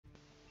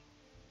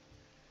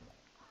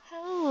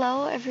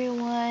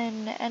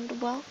everyone, and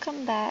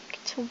welcome back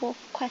to Wolf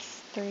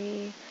Quest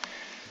 3.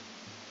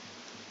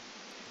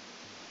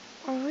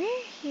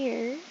 We're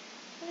here,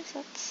 what is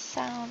that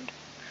sound?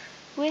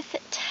 With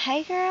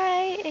Tiger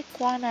Eye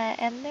Iguana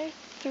and their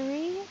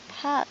 3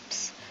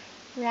 pups.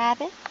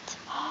 Rabbit.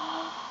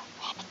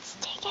 Rabbit's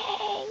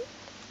digging.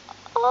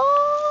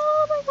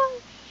 Oh my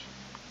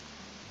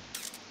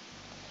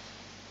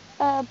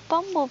gosh.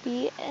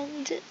 Bumblebee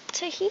and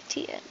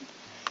Tahitian.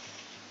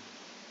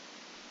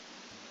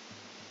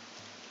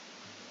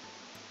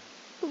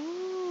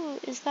 Ooh,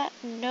 is that?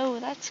 No,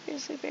 that's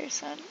Grizzly Bear's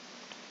son.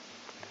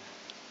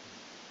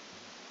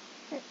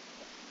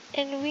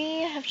 And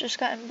we have just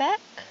gotten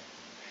back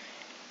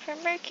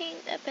from marking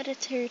a bit of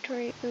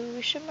territory. Ooh,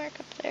 we should mark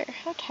up there.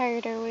 How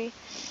tired are we?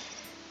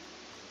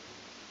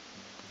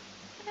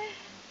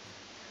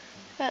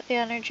 Got the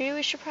energy.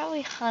 We should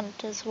probably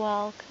hunt as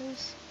well,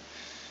 because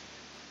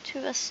 2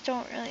 of us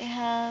don't really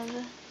have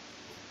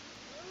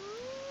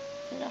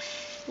enough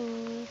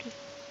food.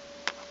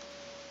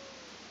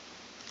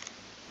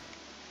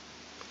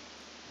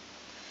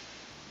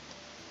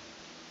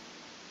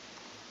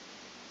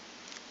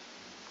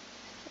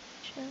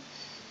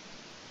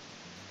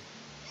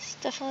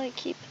 Just definitely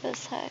keep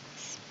this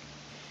hex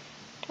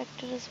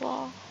protected as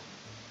well.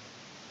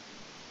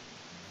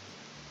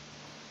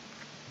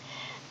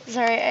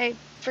 Sorry, I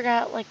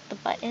forgot like the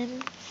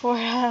button for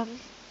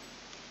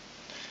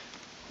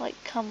like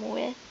come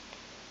with.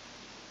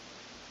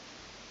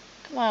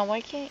 Come on, why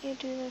can't you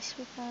do this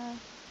with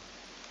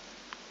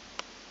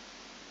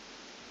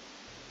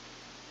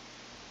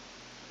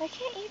why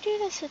can't you do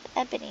this with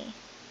Ebony?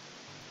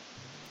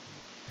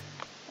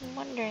 I'm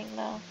wondering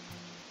though.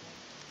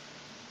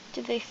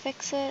 Did they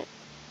fix it?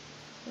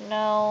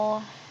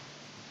 No.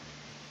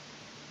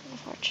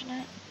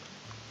 Unfortunate.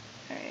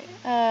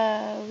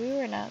 Alright, we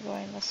were not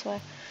going this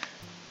way.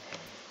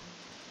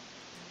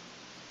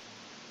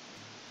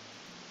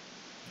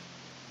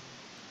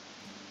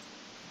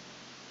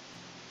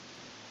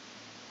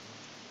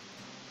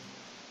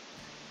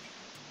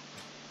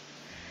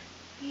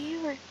 We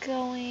were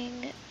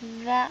going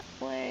that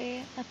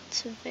way up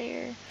to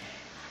there.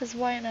 Because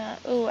why not?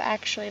 Oh,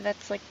 actually,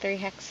 that's like 3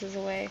 hexes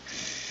away.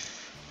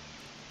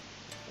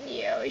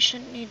 Yeah, we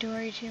shouldn't need to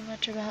worry too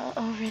much about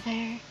over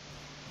there.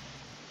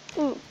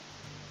 Ooh.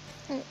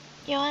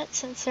 You know what?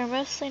 Since they're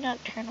mostly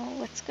nocturnal,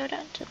 let's go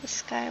down to the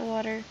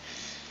Skywater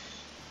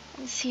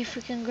and see if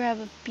we can grab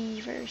a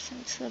beaver,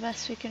 since the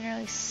best we can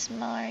really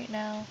smell right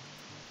now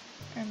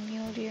are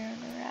mule deer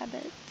and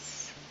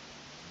rabbits.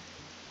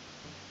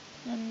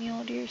 The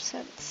mule deer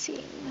scents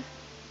seem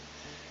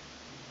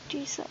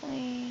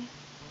decently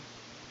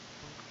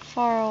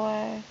far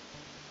away.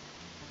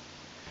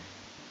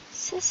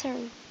 Is this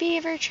a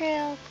beaver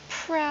trail?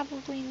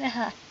 Probably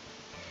not.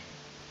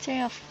 See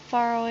how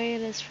far away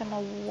it is from the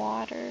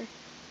water.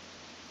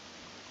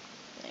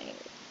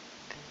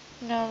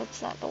 No,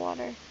 that's not the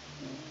water.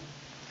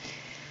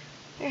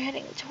 They're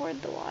heading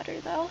toward the water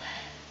though.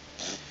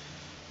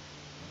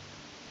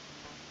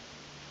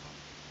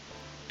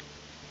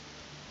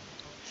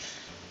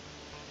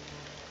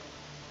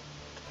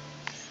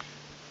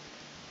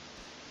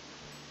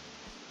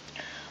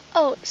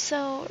 Oh,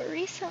 so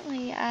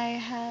recently I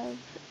have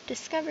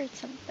discovered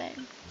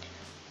something.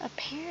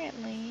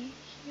 Apparently,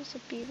 here's a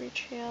beaver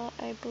trail,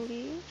 I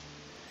believe.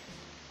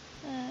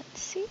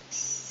 Let's see,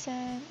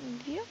 Sand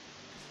View,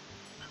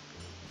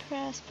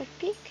 Prospect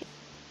Peak.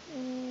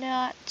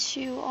 Not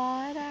too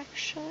odd,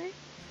 actually.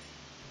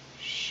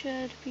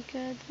 Should be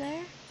good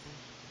there.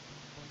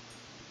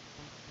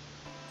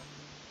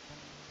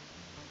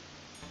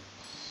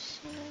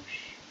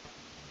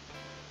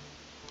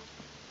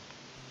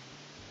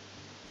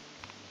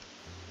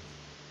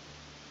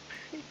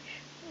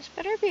 This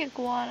better be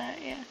iguana,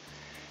 yeah.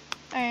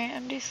 Alright,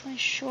 I'm decently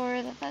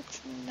sure that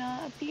that's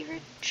not a beaver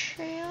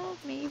trail,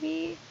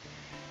 maybe?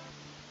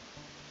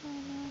 I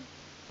don't know.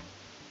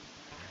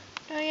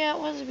 Oh yeah,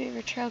 it was a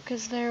beaver trail,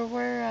 because there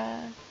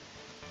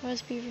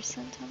was beaver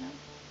scent on it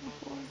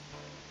before.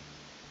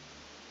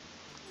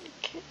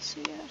 Okay,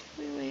 so yeah, if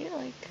we wait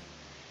like...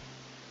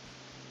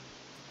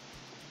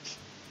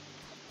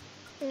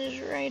 It is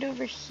right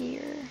over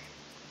here.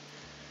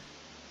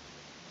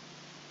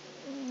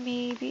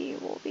 Maybe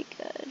we'll be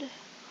good.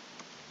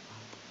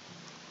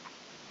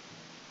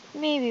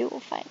 Maybe we'll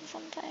find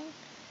something.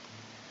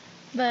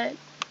 But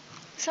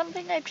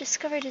something I've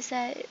discovered is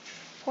that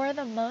for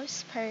the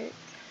most part,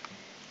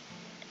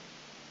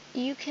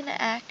 you can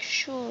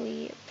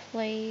actually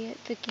play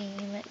the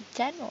game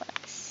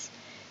denless,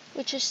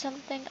 which is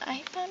something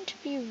I found to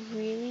be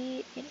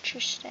really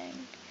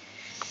interesting,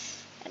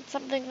 and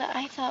something that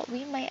I thought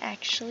we might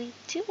actually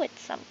do at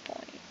some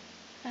point.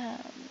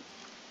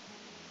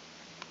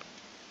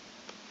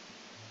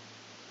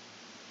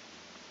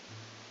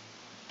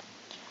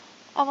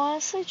 I'm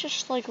honestly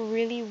just like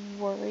really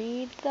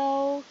worried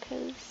though,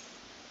 because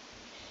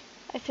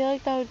I feel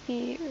like that would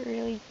be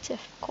really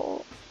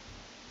difficult.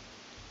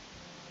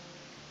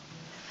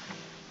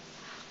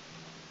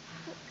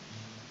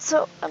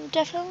 So I'm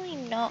definitely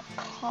not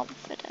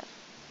confident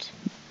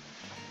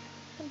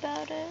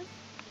about it.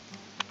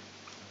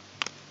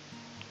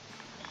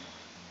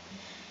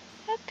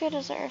 How good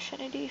is our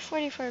affinity?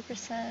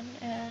 44%,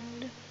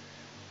 and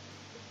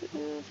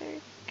ooh, they're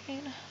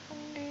getting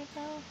hungry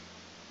though.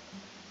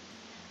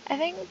 I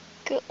think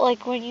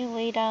like when you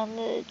lay down,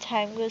 the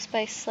time goes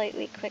by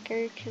slightly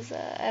quicker, because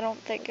I don't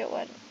think it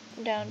went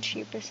down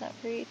 2%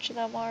 for each of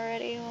them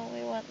already when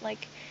we went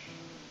like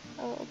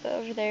a little bit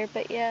over there.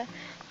 But yeah,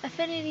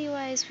 affinity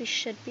wise we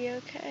should be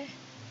okay.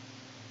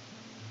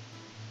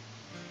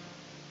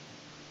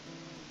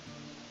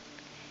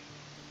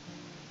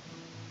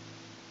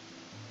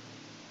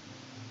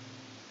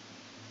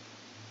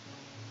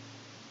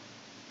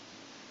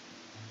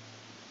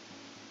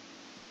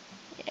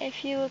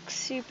 If you look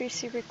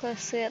super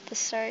closely at the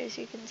stars,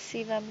 you can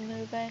see them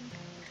moving.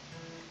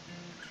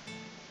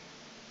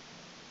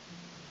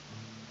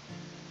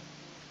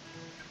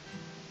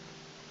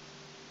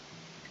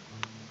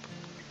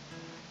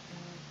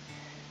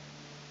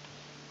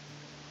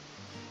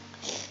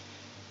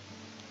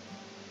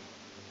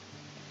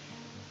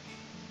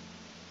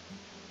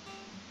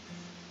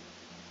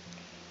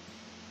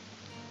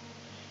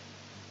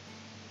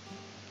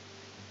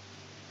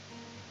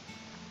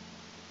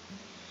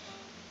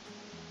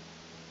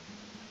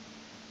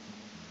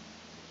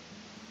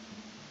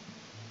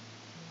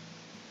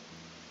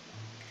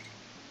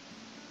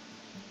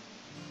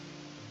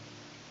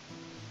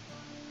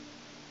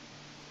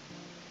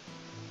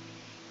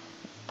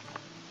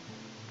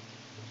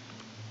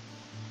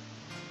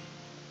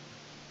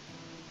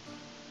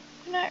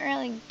 I'm not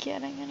really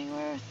getting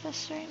anywhere with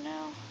this right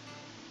now.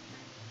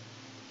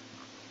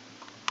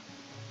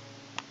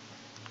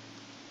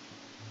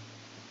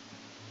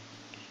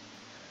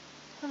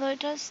 Although it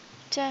does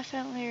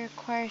definitely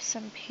require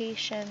some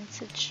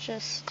patience, it's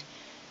just...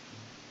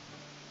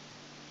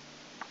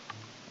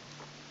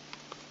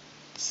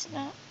 it's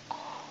not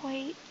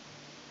quite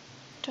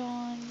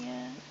dawn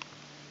yet.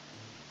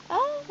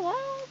 Oh,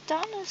 well,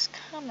 dawn is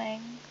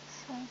coming,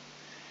 so...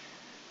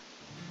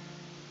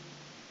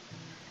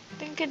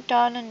 I think at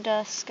dawn and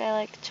dusk I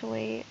like to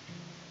wait.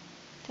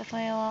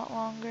 Definitely a lot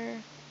longer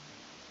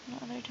than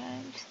other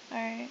times.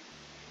 Alright.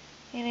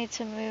 You need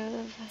to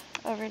move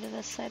over to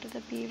this side of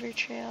the beaver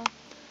trail.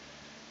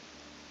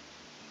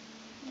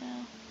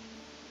 No.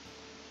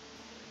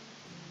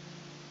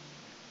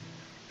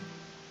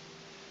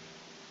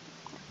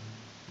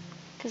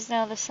 Because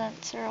now the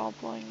scents are all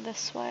blowing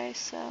this way,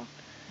 so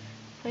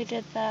if we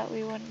did that,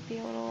 we wouldn't be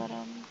able to let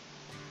them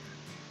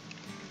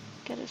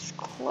get as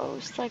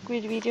close. Like,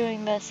 we'd be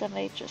doing this and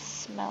they'd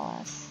just smell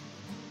us.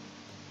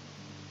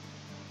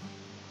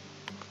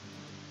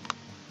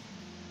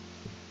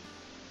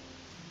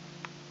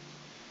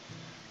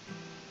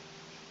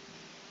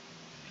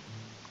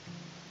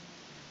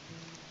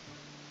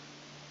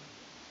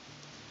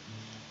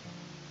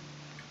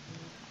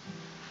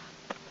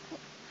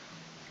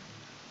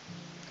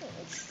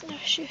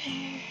 Snowshoe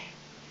hare.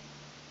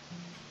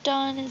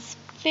 Dawn is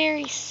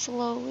very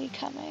slowly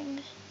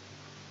coming.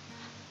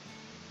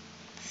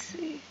 Let's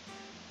see.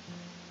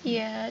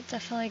 Yeah, it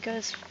definitely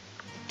goes,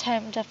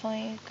 time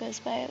definitely goes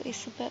by at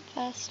least a bit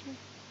faster.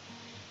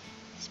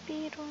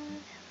 Speed 1.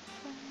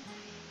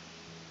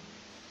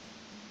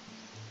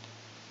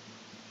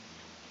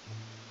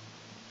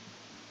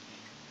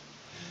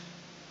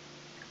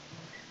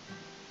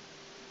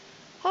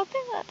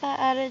 Hoping that that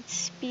added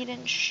speed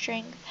and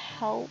strength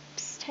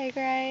helps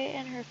Tigray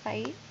in her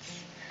fights.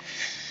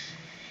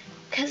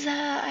 Because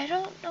I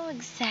don't know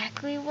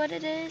exactly what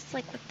it is,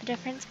 like what the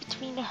difference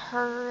between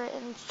her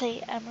and,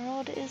 say,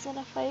 Emerald is in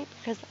a fight.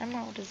 Because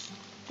Emerald is,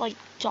 like,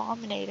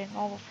 dominating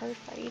all of her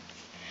fights,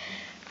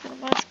 for the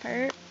most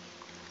part.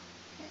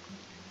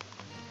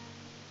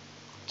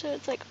 So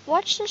it's like,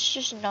 watch this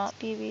just not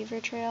be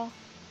Beaver Trail.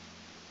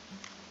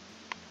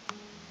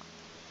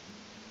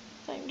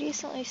 I'm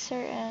decently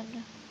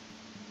certain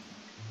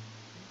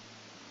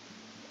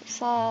I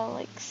saw,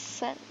 like,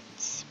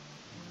 scents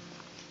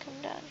come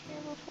down here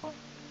before.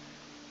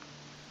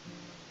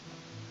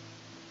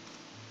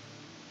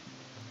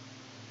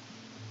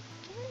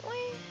 Didn't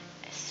we?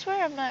 I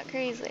swear I'm not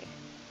crazy.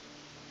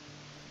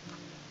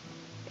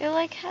 It,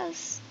 like,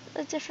 has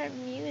a different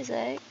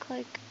music,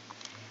 like,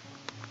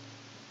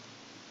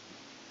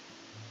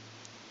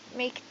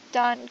 make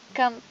dawn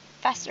come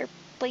faster,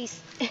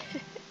 please.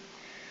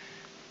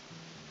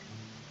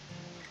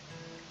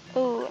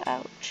 Oh,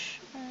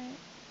 ouch. Alright.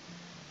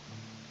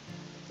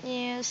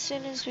 Yeah, as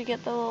soon as we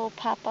get the little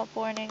pop-up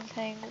warning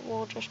thing,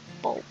 we'll just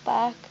bolt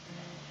back.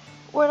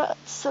 We're not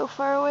so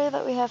far away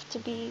that we have to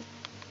be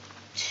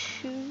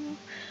too...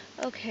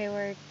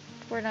 Okay,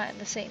 we're not in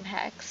the same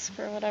hex.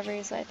 For whatever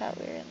reason, I thought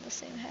we were in the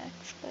same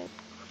hex, but...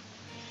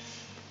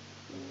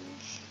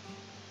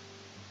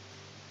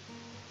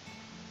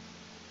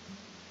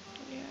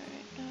 Yeah,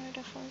 right now I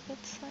definitely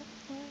get scent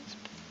noise.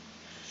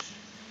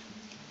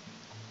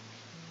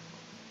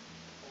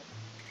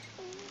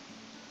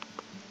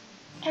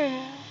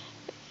 I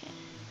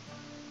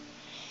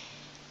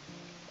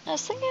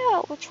was thinking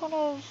about which one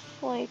of,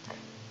 like,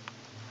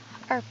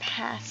 our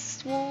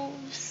past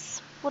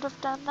wolves would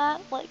have done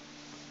that. Like,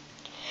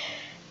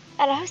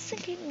 And I was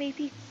thinking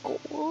maybe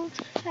Gold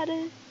had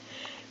a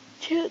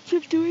chance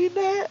of doing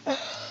that.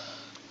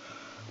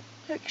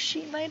 Like,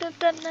 she might have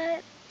done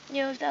that.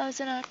 You know, if that was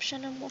an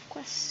option in Wolf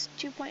Quest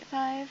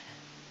 2.5.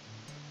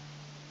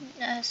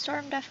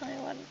 Storm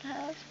definitely wouldn't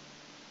have.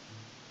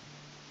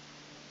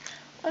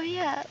 Oh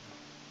yeah.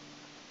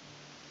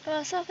 I'm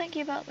also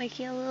thinking about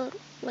making a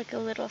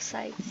little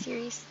side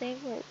series thing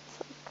where it's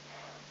like,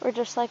 or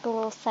just like a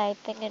little side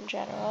thing in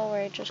general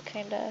where I just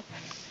kind of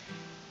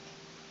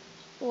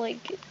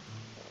like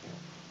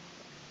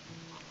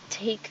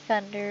take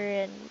Thunder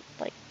and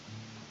like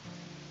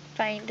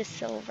find a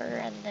silver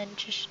and then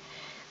just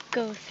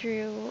go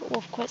through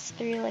Wolf Quest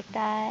 3 like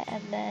that,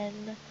 and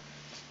then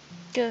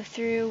go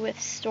through with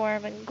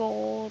Storm and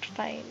Gold,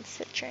 find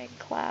Citra and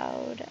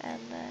Cloud,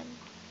 and then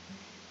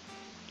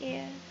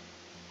yeah,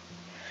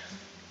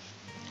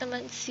 and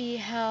then see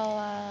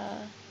how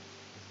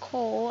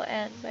Cole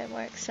and by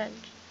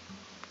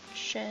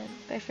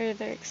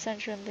further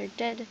extension their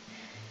dead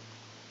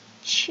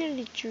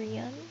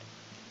children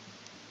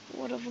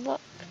would have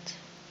looked.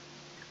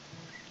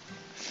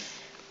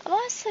 I'm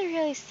honestly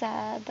really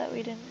sad that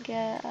we didn't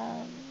get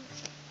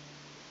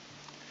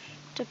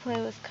to play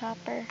with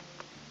Copper.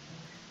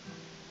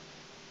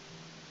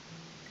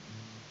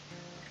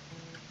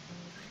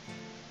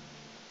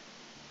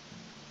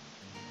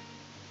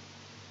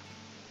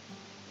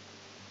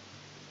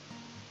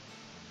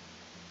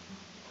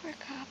 Poor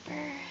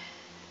Copper.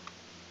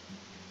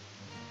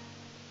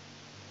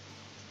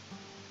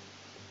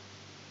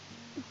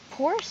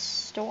 Poor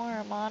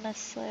Storm,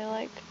 honestly,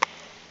 like,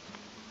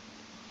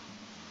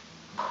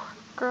 poor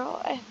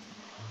girl. I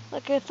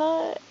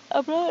thought,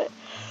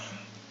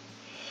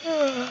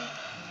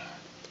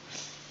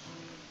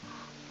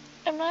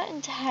 I'm not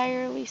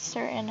entirely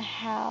certain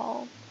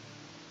how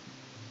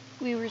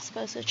we were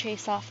supposed to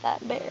chase off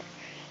that bear.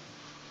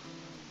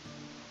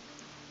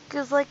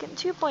 Because, like, in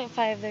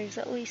 2.5, there's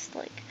at least,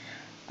 like,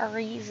 a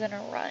reason,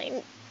 a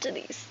rhyme to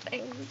these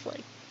things.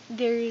 Like,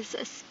 there's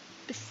a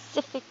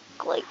specific,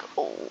 like,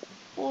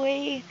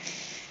 way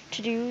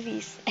to do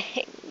these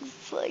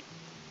things. Like,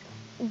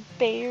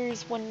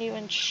 bears wouldn't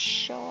even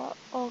show up.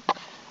 Oh,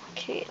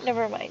 okay,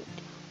 never mind.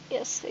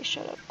 Yes, they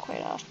showed up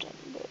quite often,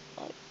 but,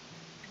 like,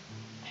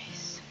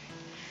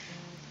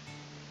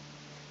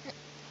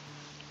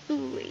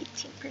 ooh,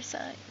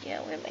 18%.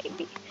 Yeah, we might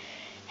be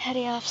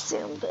heading off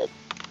soon, but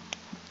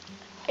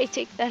I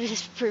take that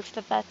as proof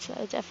that that's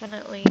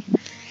definitely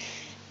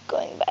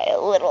going by a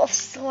little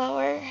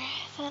slower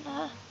than,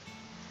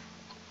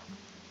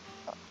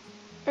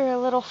 or a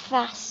little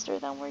faster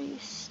than we're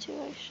used to,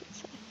 I should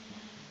say.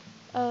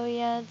 Oh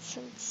yeah,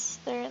 since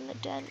they're in the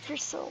den for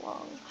so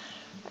long,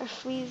 our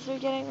fleas are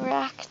getting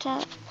racked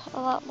up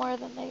a lot more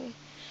than they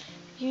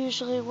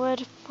usually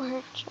would.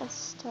 We're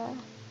just,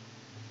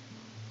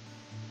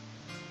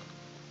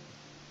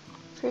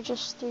 for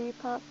just 3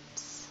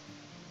 pups.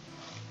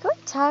 Can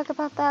we talk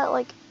about that?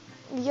 Like,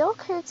 the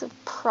elk herds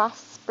have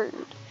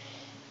prospered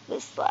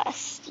this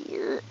last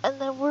year,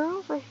 and then we're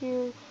over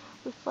here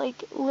with,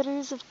 like,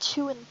 litters of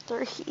 2 and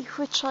 3,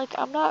 which, like,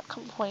 I'm not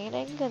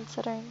complaining,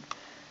 considering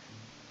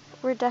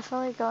we're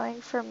definitely going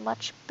for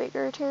much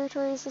bigger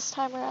territories this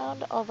time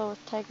around, although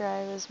with Tiger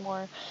Eye it was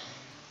more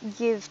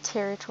give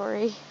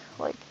territory,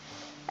 like,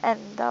 and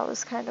that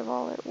was kind of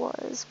all it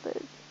was, but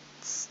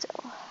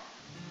still.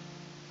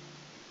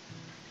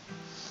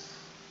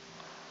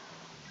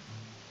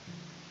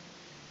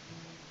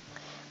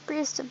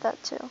 Breeze did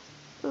that too.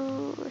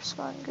 Ooh, we're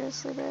spawning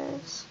grizzly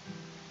bears.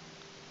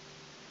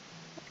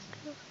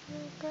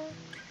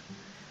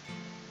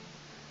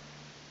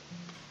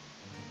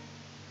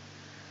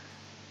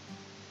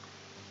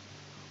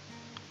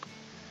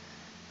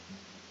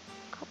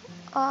 Come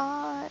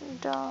on,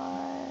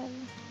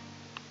 Dawn.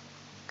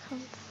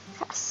 Come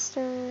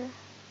faster.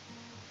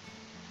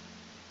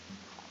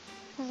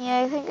 Yeah,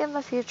 I think in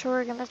the future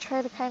we're gonna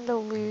try to kind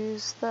of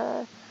lose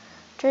the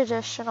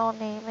traditional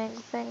naming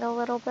thing a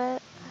little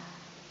bit.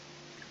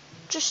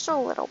 Just a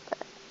little bit.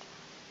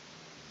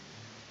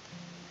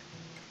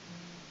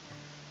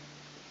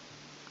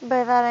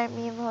 By that I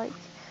mean, like,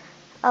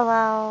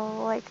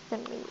 allow, like, the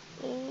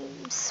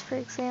names, for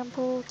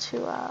example,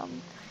 to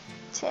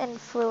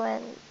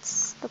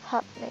influence the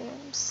pup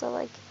names. So,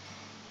 like,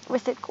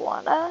 with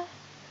Iguana,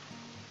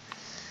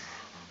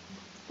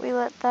 we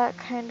let that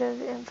kind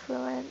of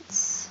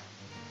influence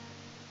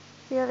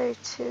the other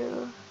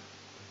 2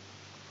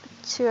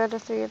 out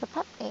of 3 of the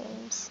pup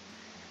names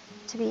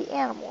to be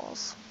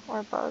animals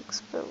or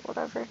bugs, but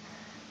whatever.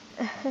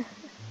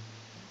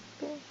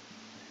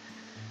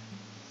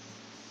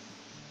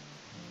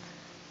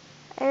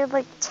 I had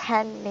like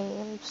 10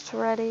 names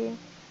ready,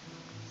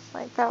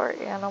 like, that were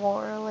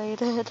animal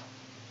related.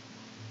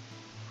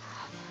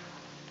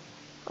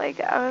 Like,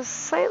 I was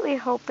slightly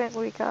hoping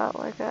we got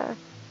like a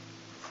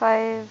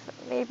 5,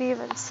 maybe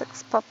even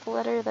 6 pup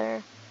litter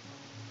there.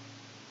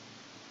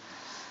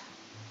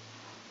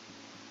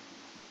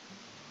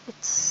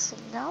 It's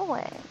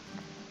snowing.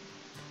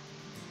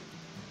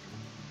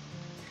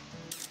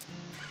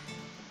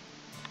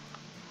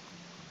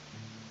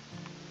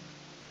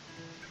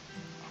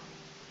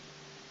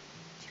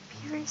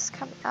 berries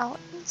come out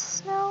in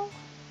snow?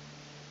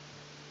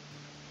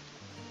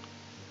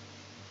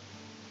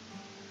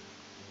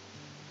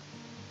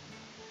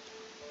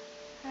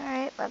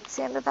 Alright, that's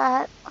the end of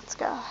that. Let's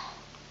go.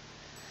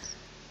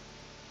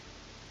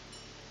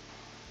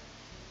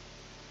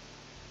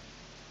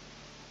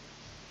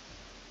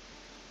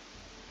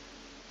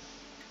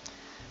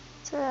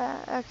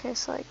 Okay,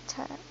 so like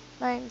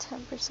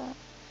 10%.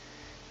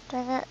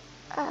 Dang it.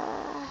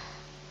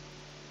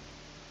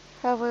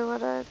 Probably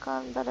would have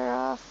gone better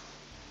off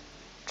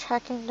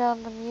tracking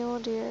down the mule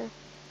deer.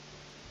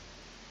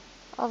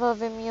 Although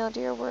the mule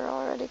deer were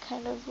already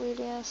kind of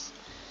leading us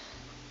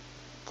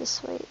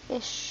this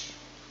way-ish.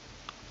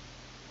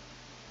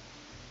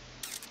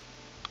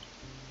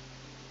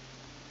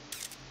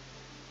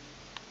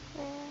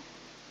 Yeah.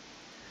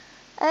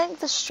 I think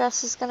the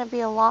stress is going to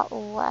be a lot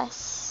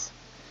less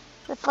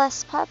with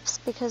less pups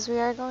because we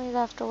are going to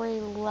have to worry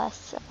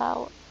less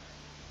about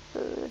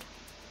food.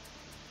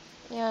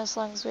 You know, as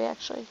long as we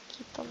actually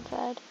keep them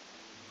fed.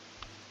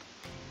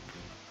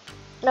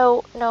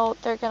 No,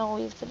 they're gonna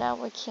leave the den.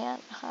 We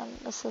can't, hun.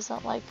 This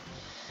isn't like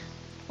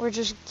we're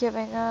just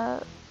giving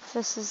up.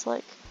 This is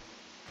like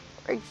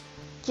we're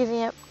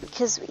giving up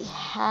because we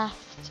have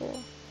to.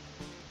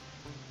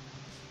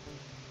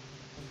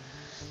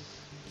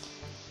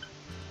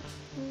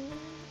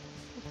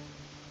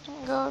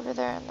 I'll go over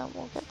there and then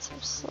we'll get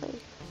some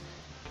sleep.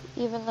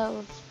 Even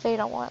though they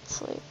don't want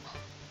sleep.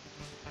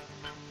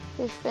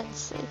 They've been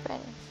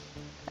sleeping.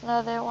 And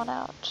now they want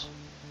out.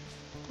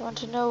 They want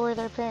to know where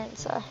their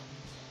parents are.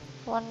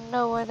 They want to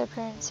know why their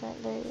parents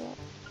aren't there yet.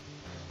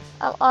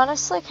 I'm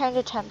honestly kind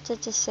of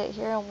tempted to sit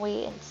here and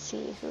wait and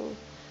see who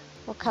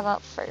will come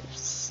up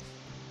first.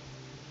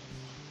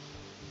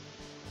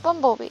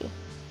 Bumblebee.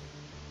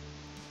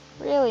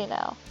 Really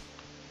now.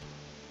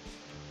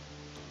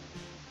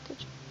 Good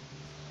job.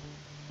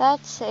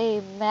 That's a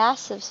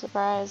massive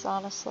surprise,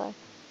 honestly.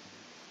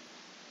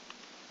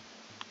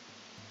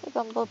 Hey,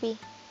 Bumblebee.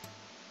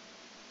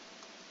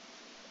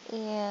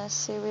 Yeah,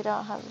 see, we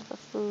don't have the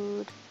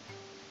food.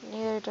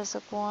 Neither does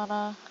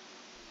Iguana.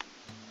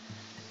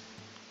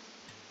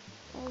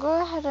 I'll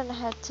go ahead and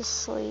head to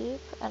sleep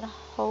and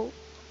hope.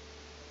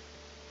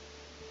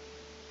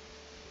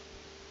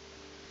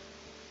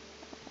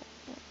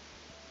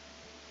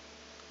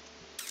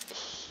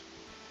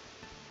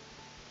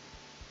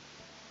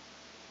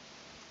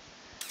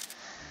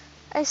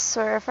 I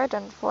swear if our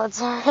den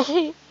floods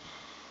already.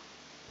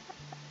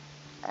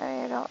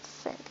 I don't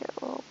think it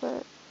will,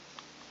 but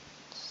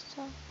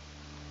still.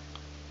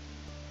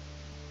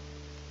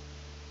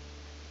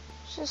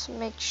 Just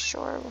make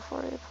sure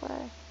before we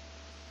play.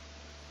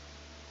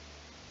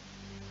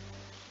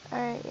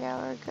 Alright, yeah,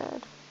 we're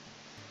good.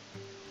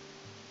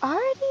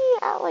 Already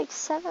at like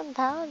 7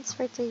 pounds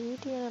for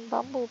Tahitian and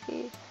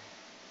Bumblebee.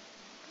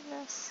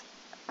 Goodness.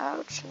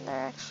 Ouch, and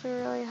they're actually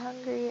really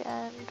hungry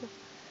and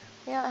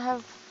we don't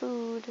have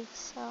food,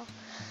 so.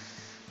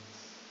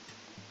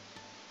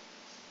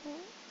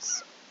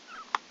 Oops.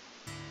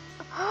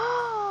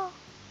 Oh!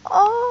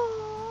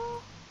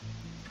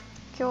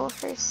 Okay, we'll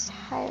first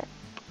hire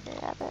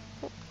a rabbit.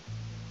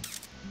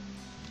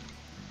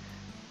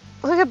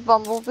 Look at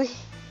Bumblebee.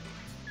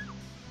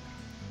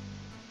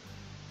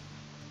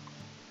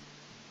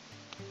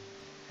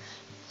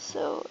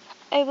 So,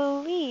 I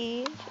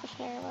believe, if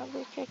I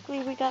remember correctly,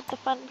 we got the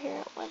fun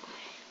parent one.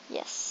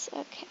 Yes,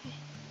 okay.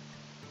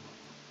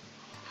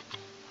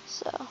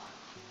 So.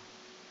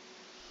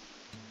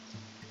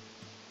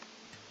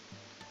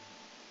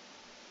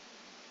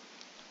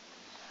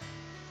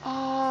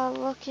 Ah,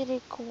 look at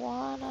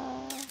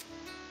Iguana.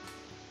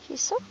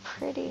 He's so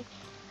pretty.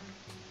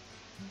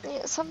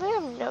 Yeah, something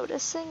I'm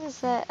noticing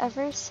is that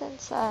ever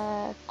since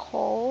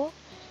Cole,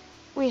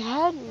 we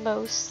had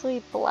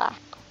mostly black,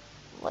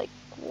 like,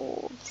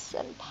 wolves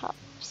and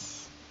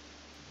pups.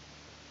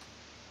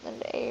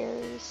 And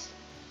airs.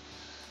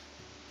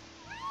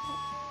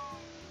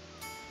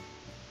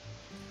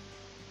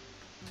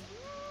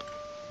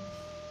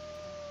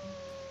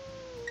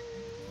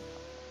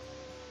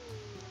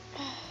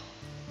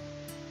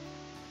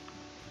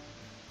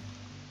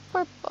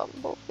 Poor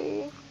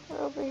Bumblebee. We're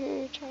over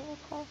here trying to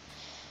play.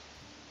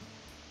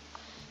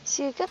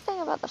 See, a good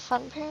thing about the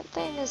fun parent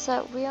thing is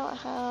that we don't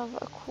have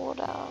a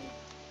cooldown.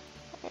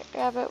 Alright,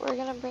 Rabbit, we're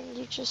gonna bring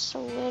you just a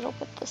little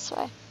bit this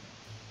way.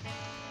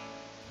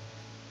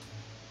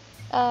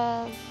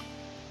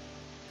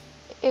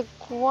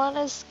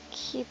 Iguana's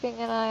keeping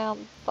an eye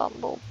on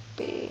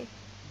Bumblebee.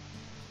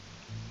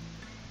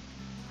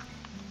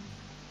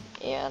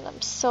 Yeah, and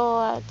I'm still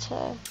allowed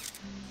to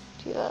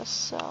do this,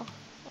 so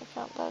I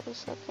count that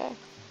as okay.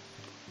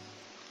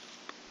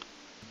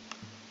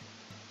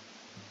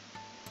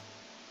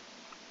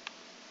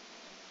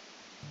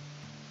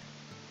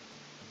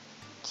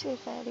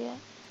 Safe idea.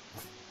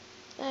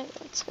 I think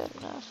that's good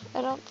enough.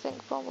 I don't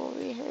think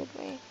Bumblebee heard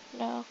me.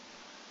 No.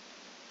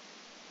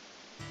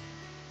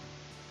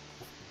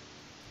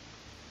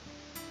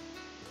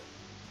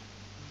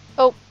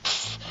 Oh,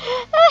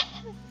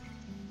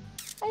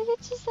 I I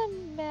could just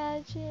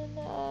imagine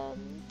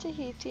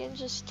Tahitian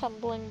just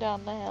tumbling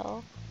down the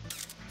hill.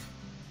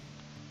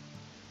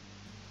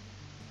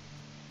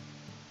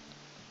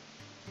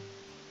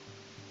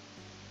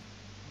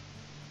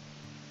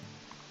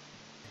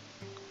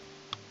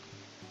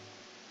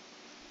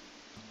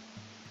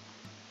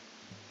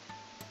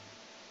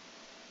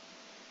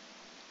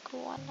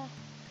 Guana.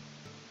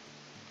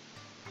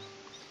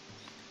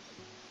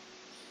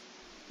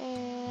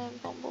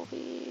 And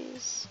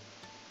bumblebees.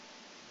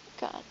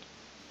 Gone.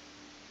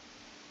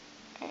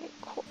 Alright,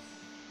 cool.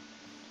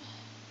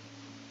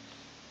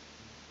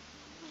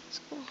 Let's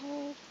go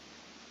ahead.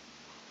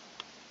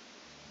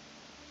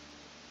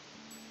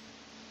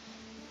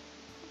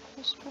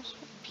 Press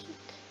for peak.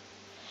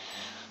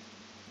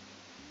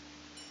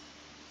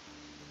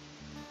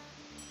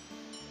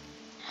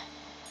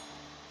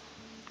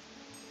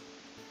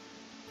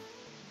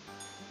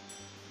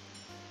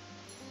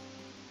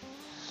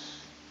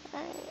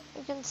 Alright,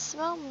 we can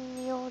smell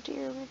mule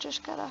deer, we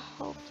just gotta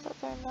hope that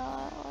they're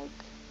not, like,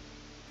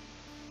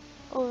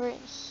 over in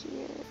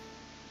here.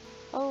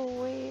 Oh,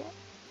 wait.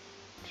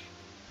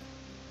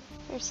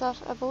 First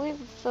off, I believe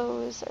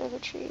those are the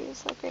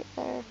trees, like right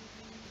there.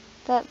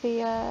 That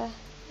the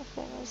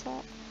thing was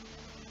at.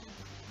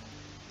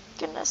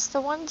 Goodness, the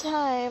one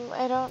time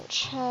I don't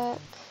check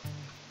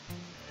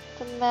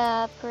the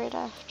map right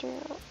after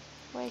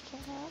waking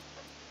up.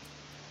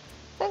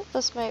 I think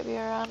this might be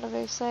around a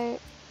big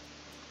site.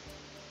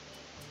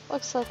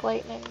 Looks like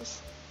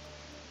lightnings.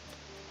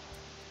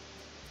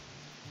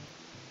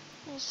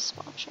 There's a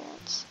small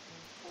chance.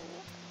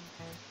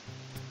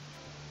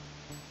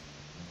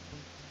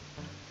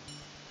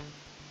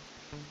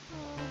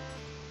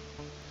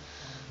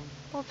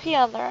 We'll pee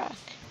on the rock.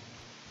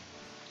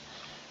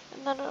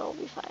 And then it'll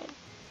be fine.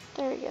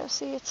 There we go,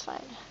 see, it's fine.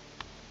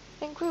 I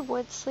think we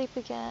would sleep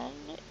again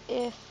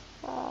if,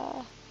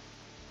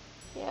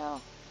 you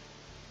know,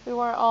 we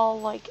weren't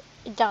all, like,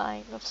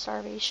 dying of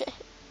starvation.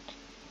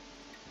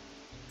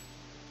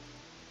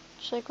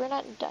 It's like, we're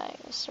not dying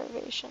of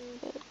starvation,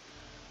 but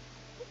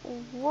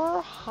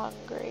we're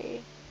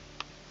hungry.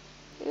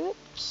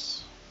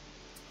 Oops.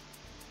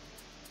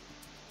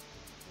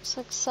 Looks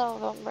like some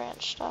of them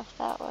branched off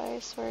that way,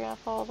 so we're gonna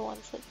follow the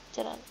ones that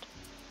didn't.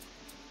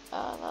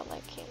 And then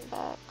they came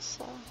back,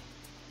 so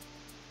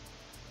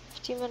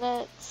 50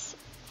 minutes,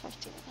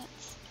 50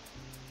 minutes.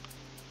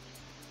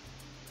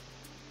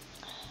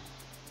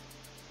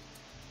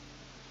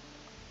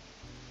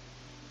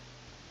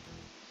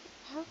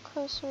 How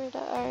close are we to,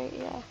 alright,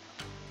 yeah,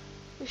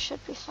 we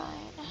should be fine.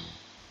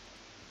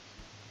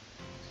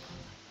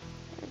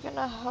 We're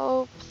gonna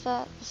hope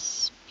that the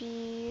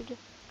speed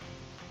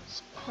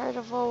is part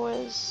of what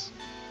was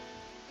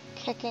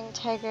kicking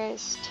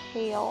Tigre's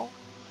tail.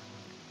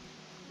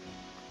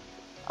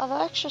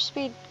 Although extra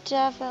speed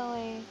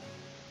definitely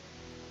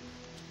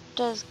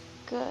does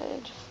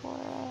good for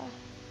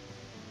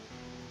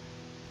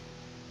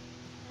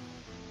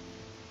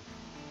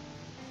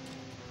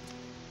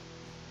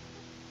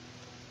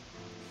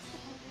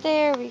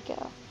there we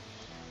go.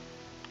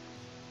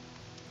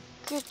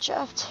 Good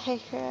job,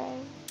 Tigre.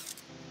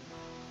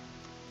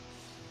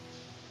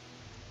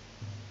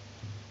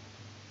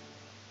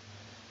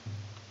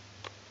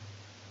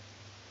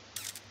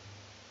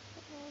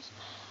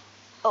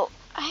 Oh,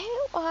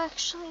 I will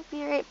actually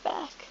be right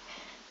back.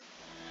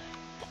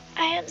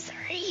 I am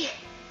sorry.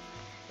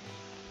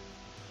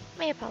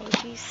 My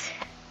apologies.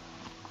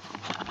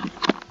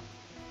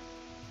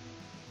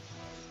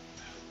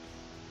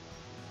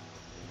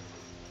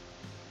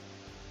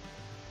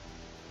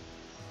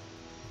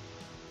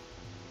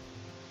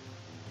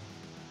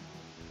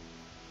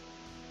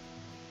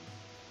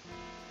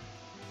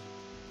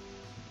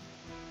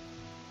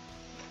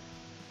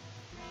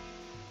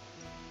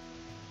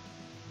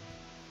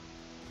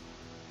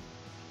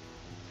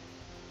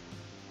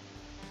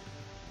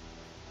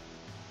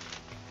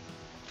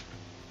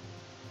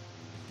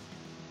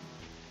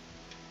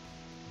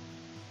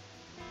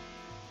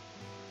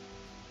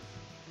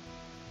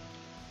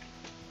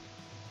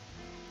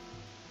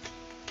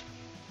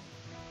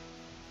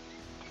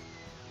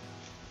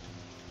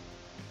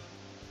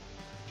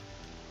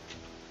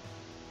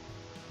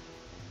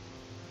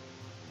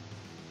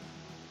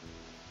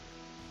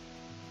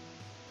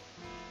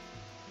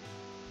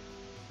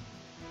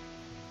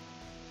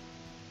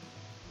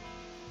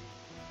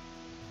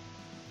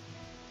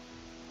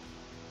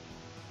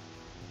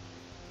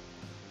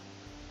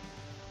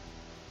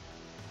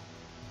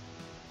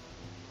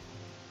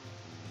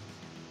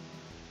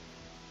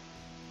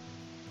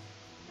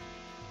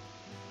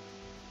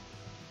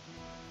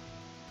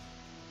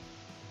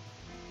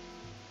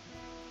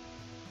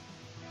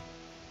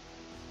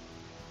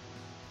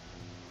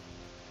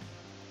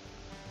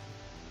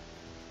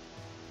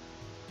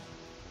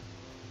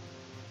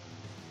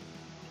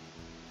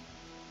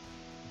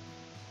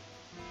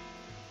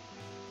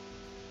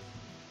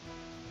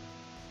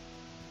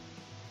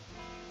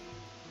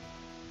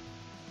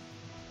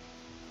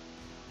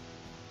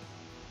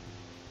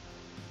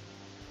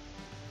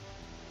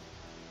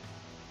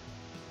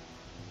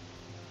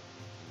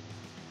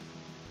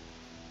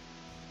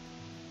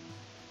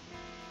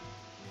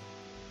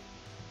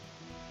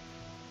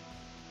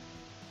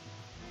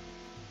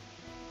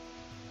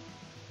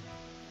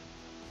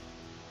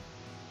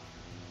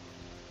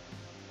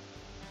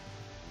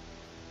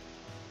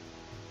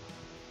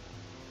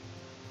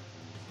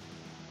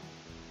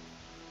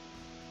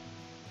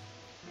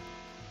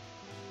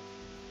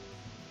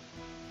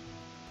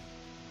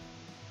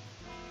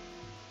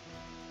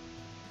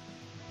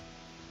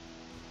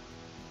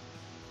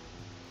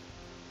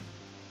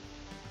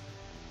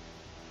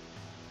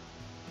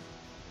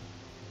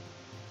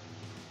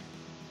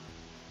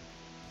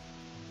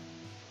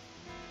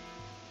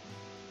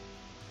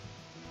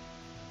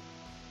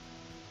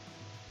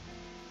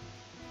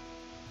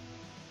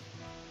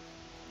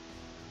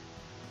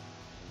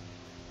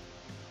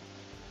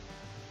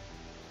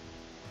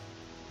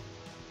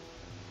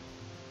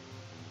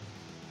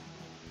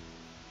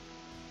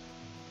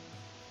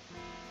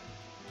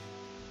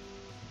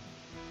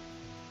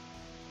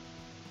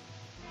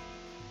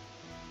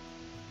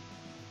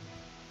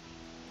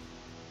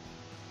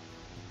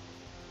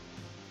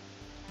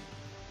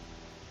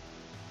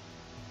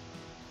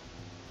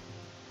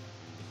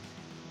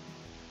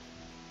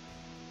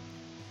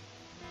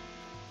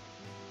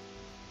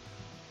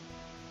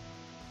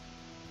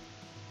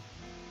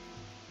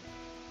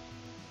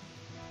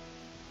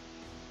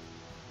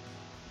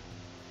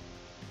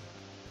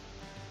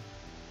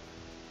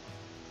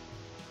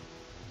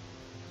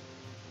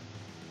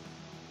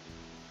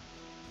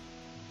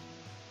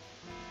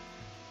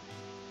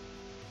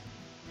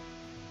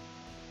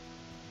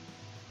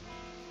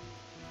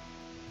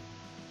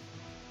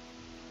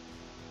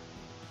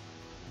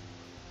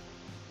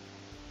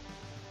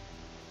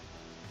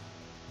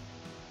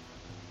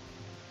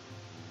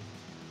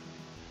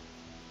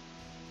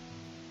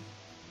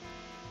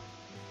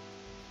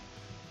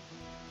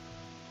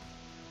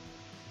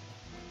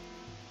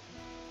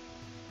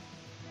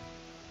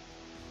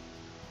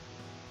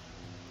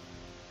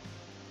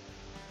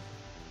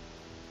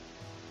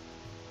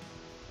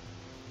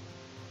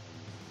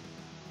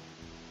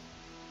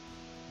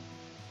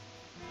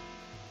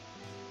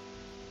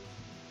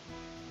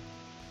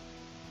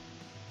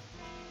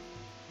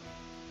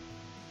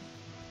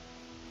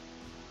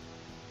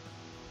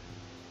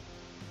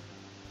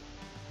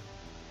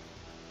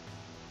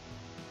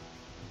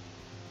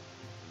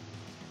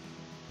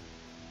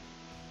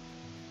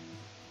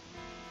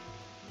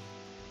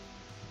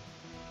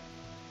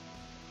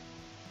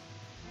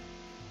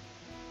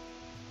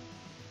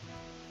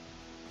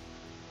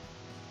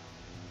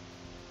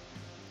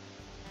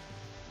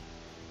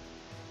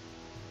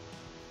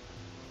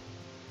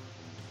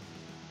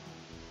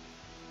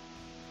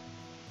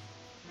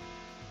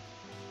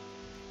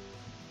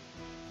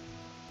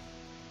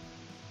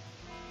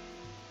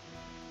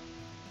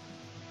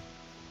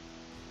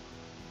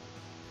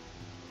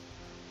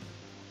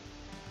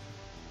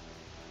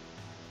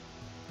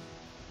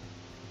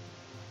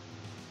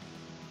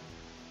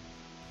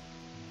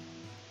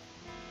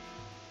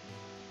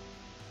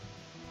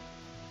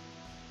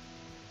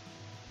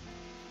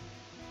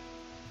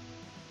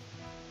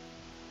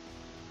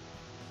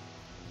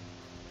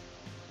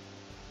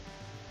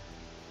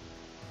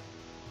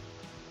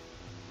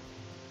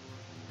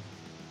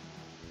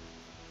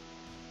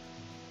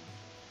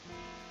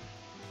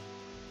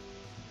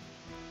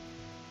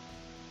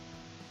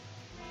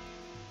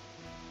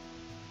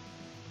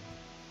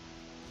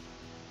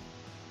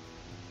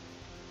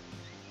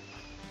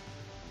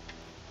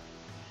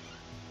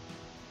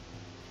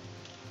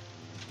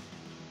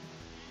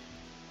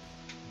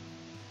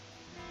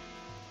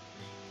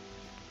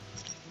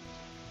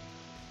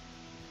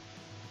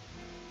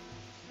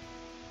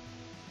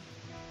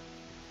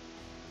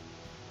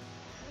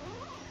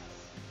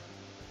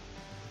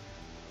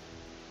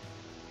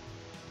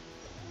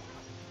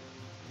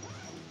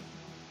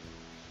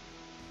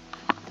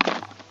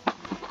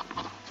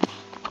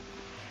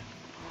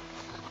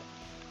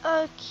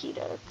 Okie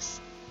dokes.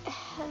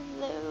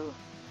 Hello.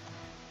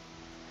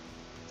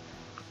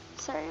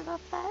 Sorry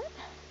about that.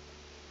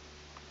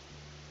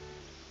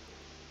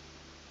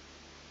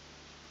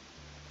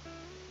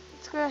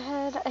 Let's go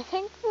ahead. I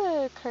think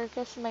the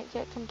carcass might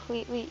get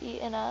completely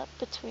eaten up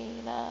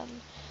between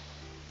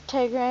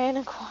Tigray and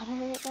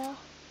Iguana right now.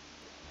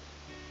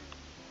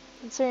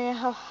 Considering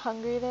how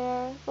hungry they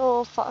are. The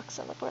little fox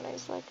in the corner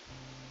is like,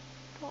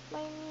 don't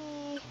mind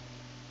me.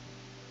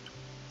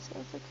 So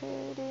it's a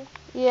coyote.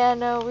 Yeah,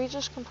 no, we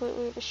just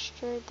completely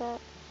destroyed that.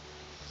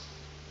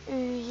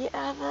 Ooh,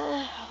 yeah,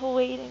 the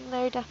waiting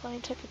there definitely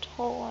took a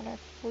toll on our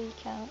flea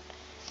count.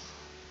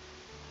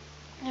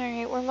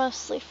 Alright, we're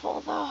mostly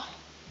full though.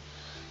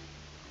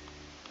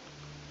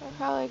 We're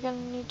probably gonna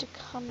need to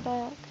come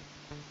back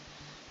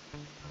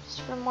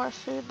just for more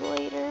food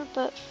later,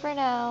 but for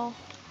now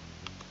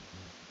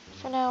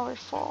we're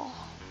full.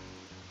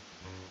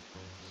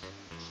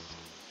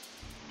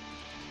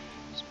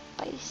 There's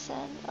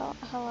bison. Oh,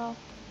 hello.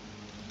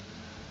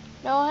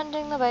 No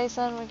hunting the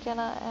bison, we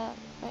cannot have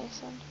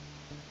bison.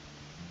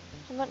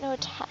 How about no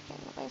attacking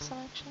the bison,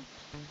 actually?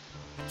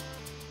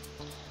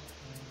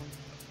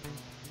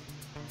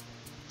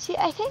 See,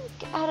 I think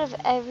out of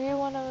every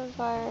one of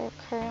our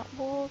current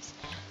wolves,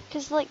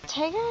 because like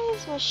Tiger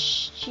is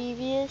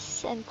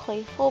mischievous and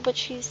playful, but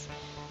she's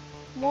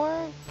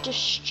more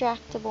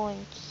distractible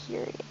and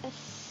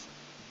curious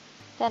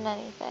than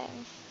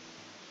anything.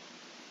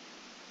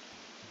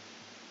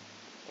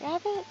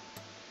 Rabbit,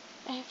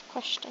 I have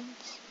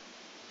questions.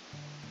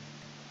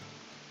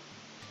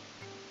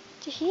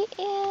 Did he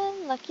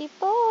in? Lucky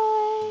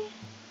boy.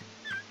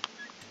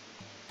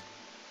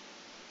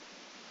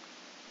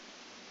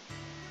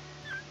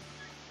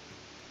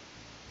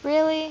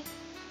 Really?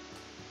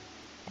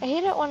 I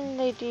hate it when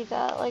they do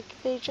that. Like,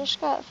 they just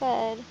got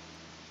fed,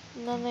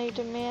 and then they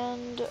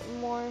demand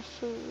more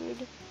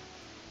food.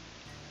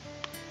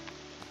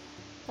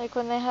 Like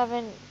when they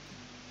haven't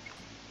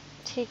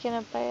taken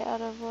a bite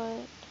out of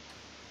what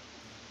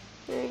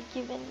they were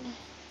given.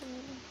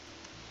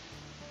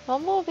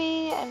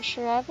 Bumblebee, I'm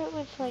sure Rabbit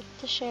would like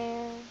to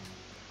share.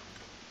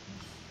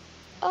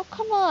 Oh,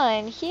 come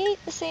on. He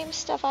ate the same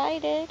stuff I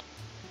did.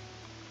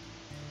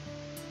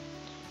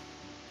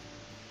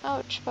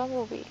 Ouch,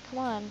 Bumblebee, come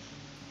on.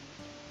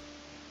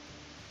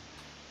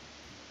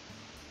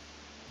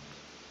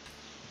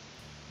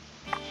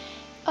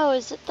 Oh,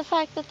 is it the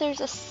fact that there's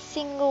a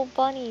single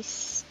bunny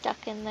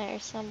stuck in there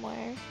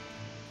somewhere?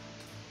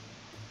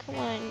 Come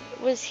on,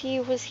 was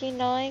he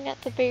gnawing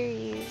at the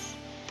berries?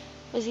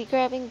 Was he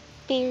grabbing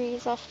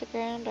berries off the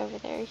ground over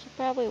there? He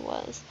probably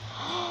was.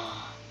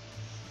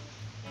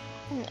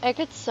 I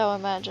could so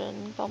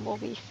imagine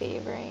Bumblebee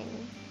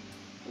favoring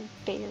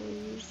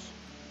berries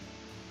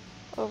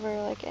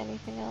over like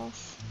anything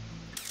else.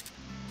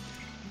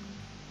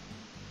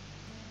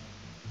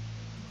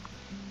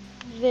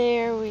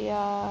 There we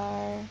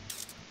are.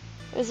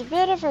 It was a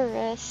bit of a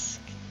risk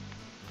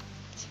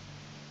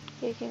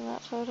taking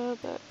that photo,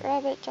 but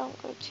Rabbit,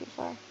 don't go too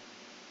far.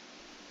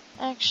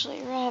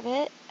 Actually,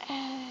 Rabbit,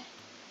 hey,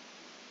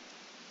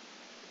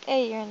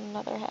 you're in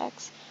another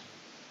hex.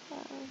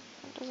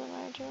 It doesn't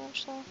matter too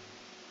much though.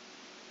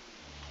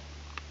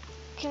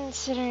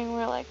 Considering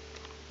we're like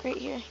right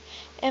here.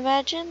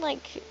 Imagine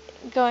like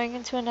going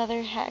into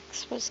another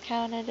hex was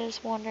counted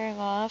as wandering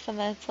off, and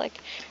then it's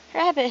like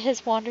Rabbit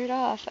has wandered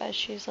off as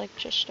she's like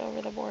just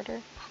over the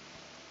border.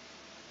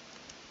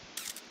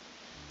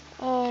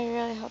 Oh, I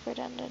really hope our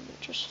den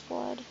didn't just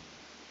flood.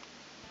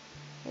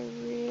 I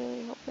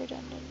really hope our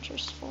den didn't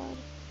just flood.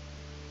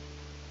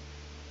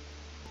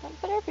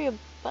 That better be a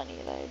bunny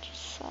that I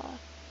just saw. I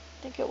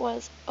think it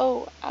was.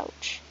 Oh,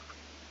 ouch.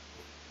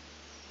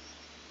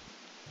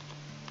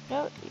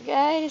 No, you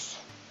guys,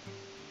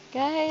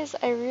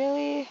 I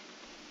really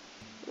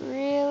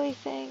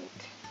think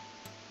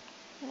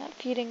that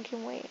feeding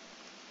can wait.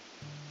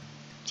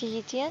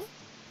 Tahitian?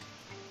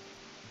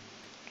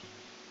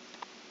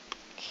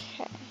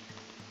 Okay.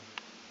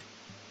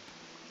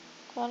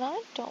 Well,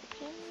 on, don't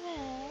be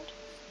mad.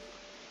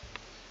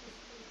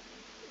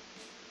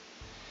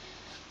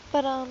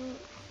 But,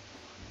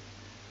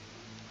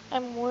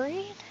 I'm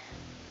worried.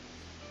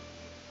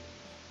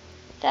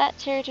 That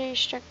territory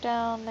struck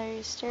down.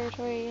 There's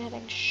territory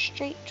heading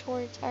straight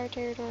towards our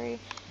territory.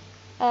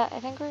 I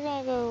think we're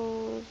gonna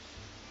go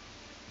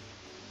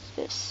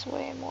this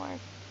way more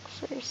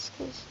first,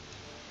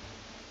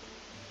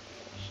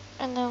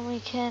 and then we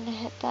can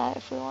hit that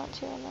if we want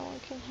to, and then we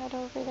can head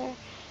over there.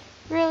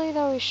 Really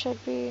though, we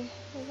should be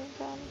moving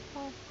down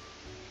more.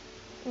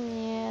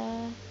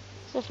 Yeah.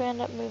 So if we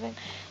end up moving,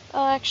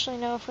 oh actually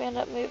no, if we end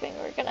up moving,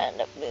 we're gonna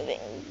end up moving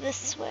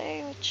this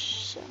way,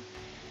 which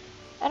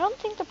I don't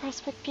think the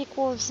Prospect Peak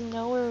wolves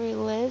know where we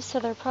live, so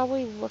they're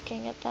probably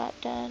looking at that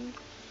den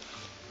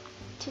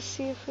to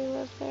see if we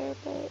live there,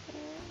 but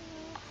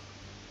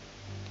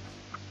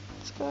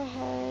let's go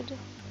ahead.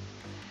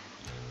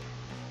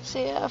 So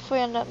yeah, if we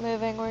end up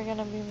moving, we're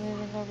gonna be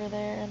moving over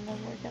there, and then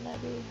we're gonna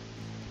be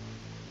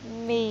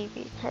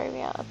maybe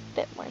carving out a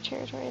bit more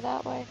territory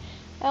that way.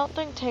 I don't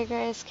think Tiger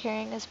is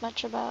caring as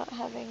much about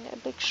having a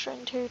big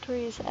strong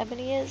territory as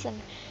Ebony is,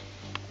 and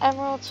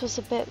Emeralds was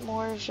a bit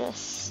more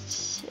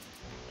just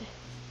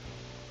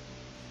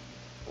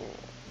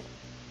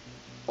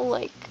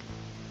like,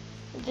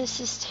 this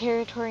is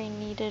territory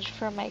needed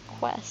for my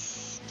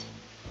quest.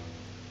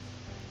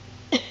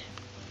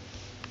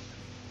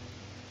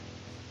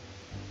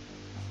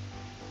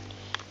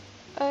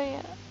 Oh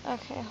yeah,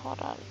 okay,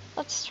 hold on.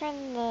 Let's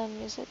turn the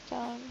music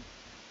down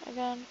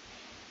again.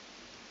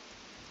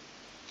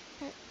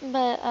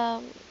 But,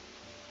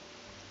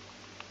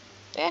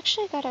 we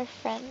actually got our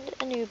friend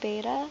a new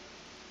beta.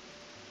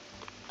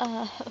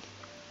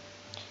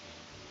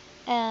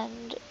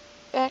 And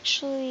we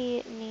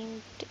actually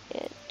named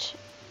it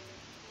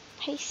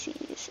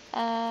Pisces.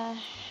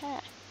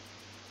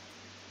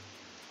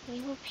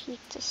 Naval Peak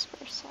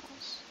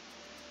Dispersals.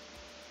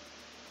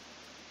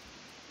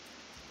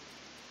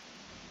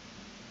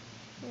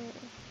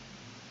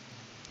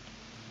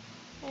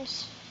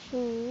 There's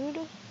food.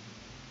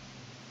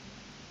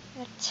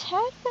 I'm a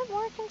tad bit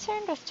more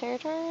concerned with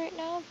territory right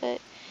now,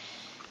 but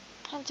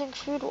hunting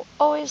food will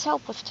always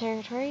help with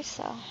territory,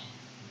 so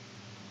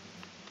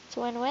it's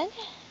a win-win.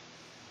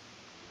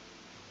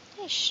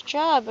 Nice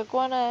job,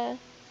 Iguana.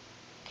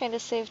 Kind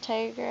of saved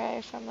Tiger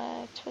Eye from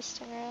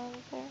twisting around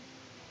there.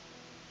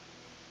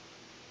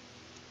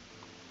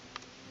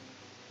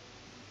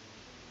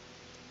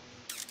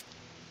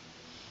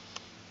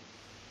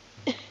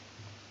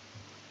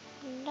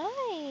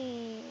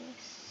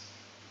 Nice.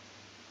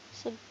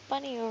 There's a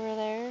bunny over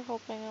there,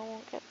 hoping it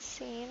won't get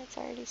seen. It's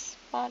already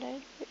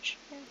spotted, which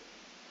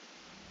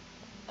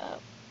I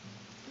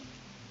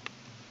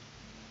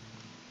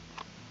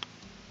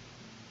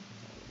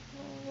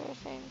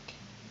think.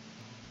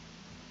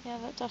 Yeah,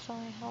 that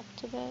definitely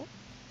helped a bit.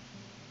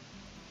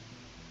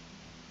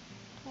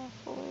 How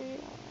full are you?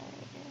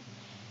 Right here.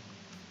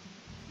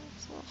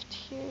 What's left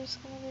here is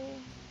gonna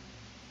be.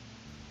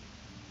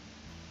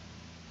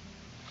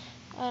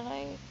 And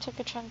I took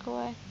a chunk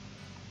away.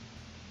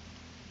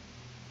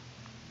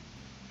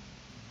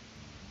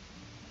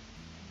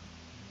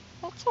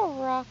 That's a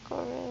rock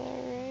over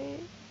there,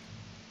 right?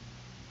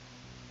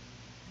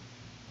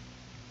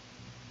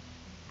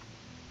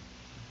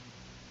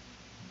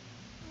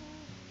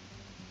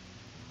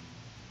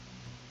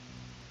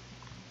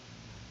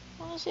 It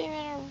wasn't even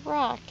a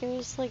rock. It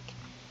was like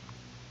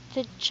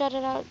the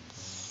jutted out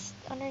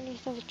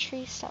underneath of a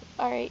tree stump.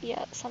 Alright,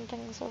 yeah,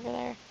 something's over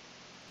there.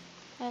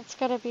 And it's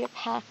gotta be a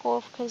pack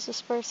wolf because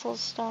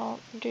dispersals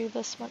don't do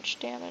this much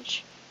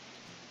damage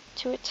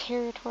to a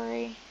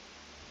territory.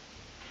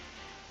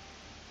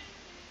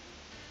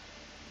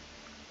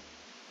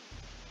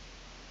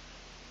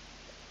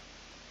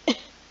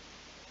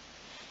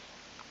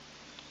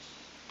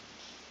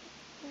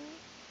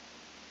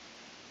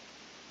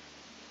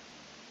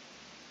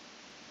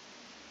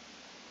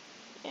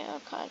 Yeah,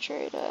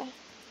 contrary to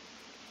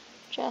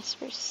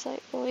Jasper's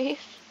slight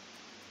belief.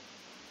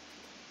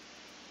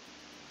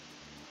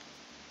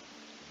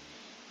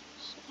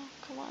 So,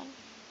 come on.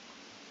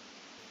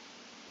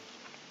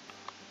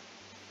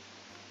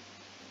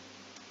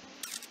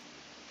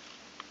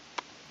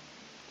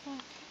 Okay,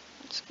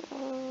 let's go.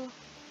 Okay.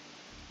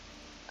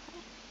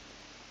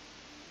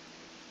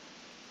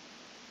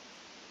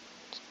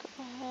 Let's go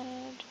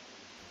ahead.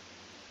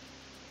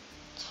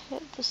 Let's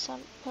hit the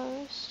sump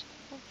post.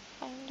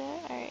 Find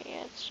it. Alright,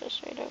 yeah, it's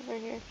just right over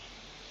here.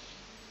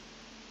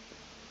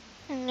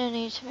 No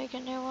need to make a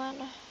new one.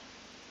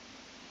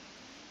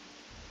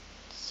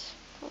 Let's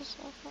close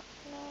that up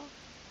now.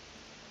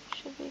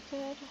 Should be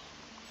good.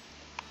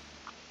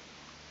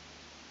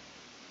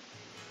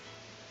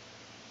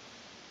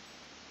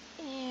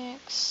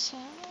 EX.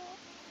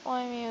 Well,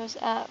 I mean, it was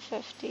at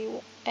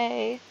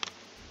 50A.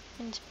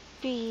 And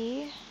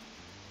B.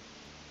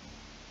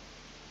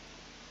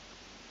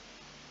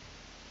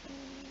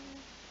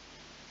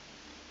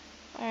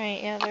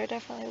 Alright, yeah, there are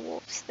definitely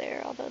wolves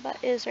there, although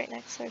that is right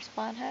next to our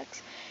spawn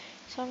hex.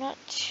 So I'm not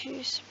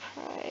too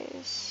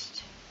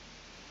surprised.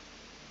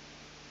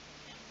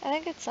 I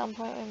think at some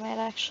point we might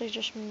actually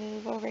just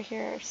move over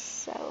here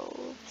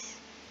ourselves.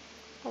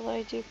 Although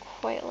I do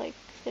quite like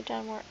the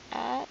den we're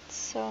at,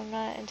 so I'm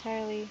not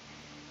entirely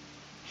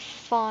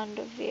fond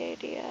of the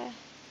idea.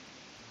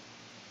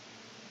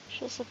 It's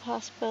just a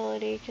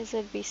possibility because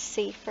it'd be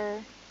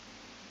safer.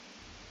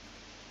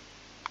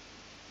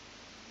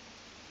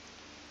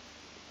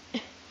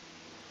 I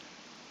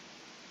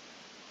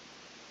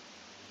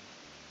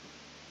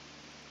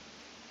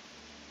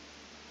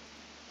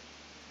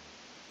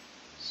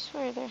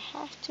swear there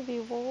have to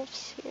be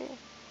wolves here.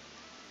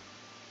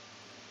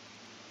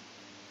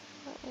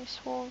 Or at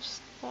least wolves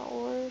that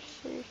were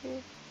through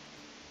here.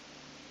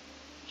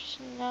 Just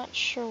not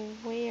sure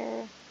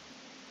where.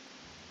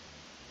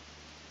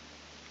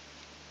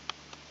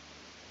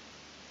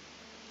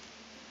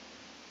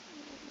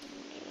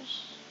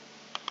 Just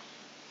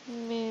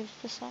move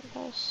the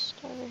signpost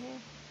over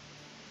here.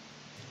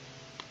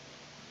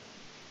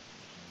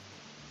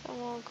 And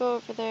we'll go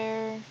over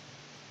there.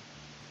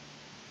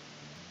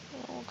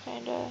 And we'll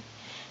kinda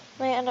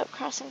Might end up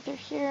crossing through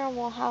here, and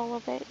we'll howl a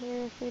bit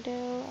here if we do,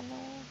 and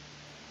then...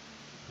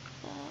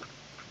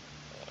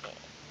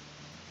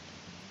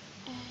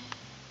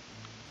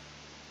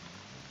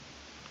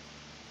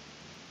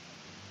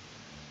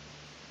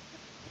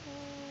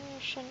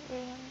 shouldn't be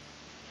him.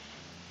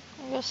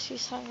 I guess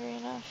he's hungry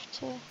enough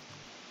to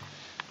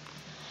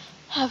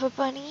have a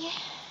bunny.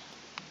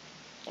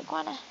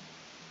 Iguana.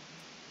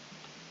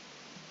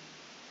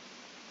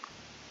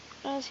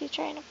 Oh, is he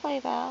trying to play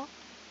ball? I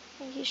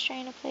think he's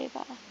trying to play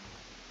ball.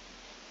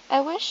 I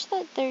wish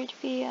that there'd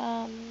be,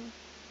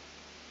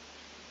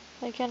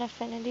 like an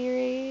affinity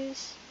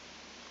raise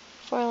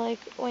for, like,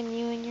 when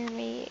you and your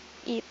mate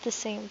eat the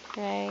same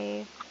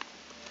prey.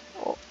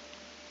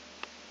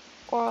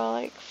 Or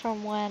like,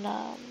 from when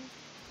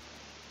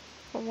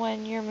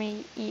your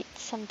mate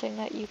eats something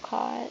that you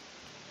caught.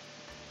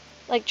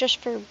 Like, just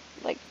for,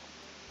 like,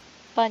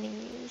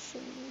 bunnies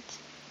and,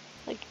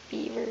 like,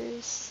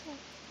 beavers.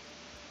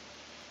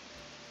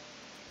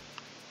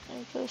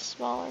 Like those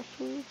smaller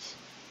foods.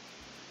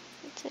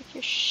 It's like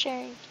you're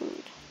sharing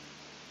food.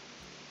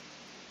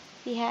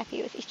 Be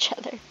happy with each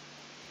other.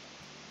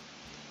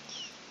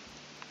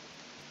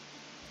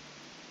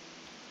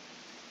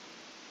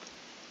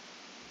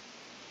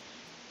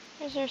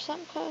 Is there some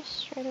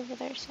post right over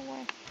there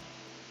somewhere?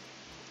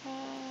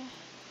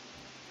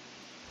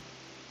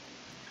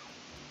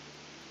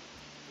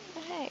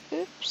 Hey,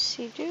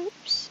 oopsie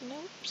doops.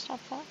 Nope, stop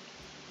that.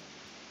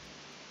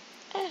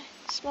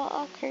 Small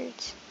elk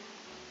herds.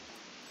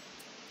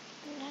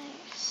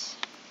 Nice.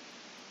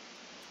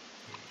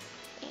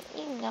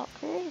 Eating elk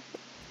herd.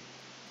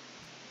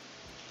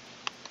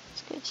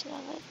 It's good to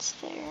know that's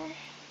there.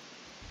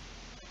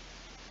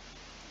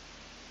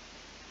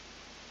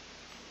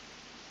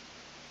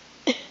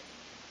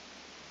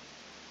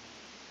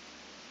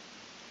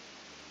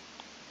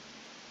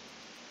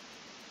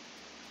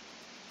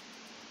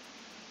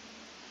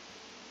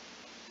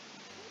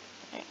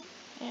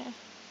 Yeah.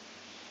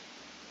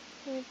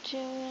 We're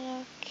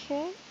doing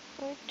okay.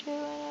 We're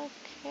doing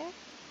okay.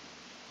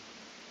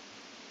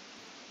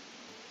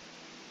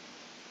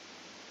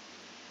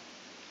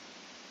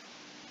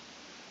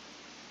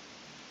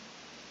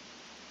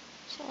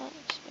 So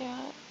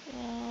yeah,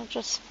 I'll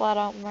just flat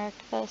out mark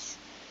this.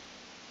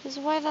 Because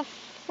why the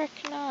frick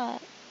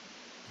not?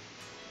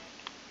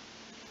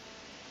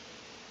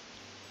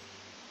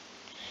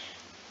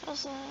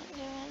 How's that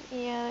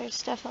doing? Yeah,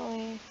 there's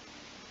definitely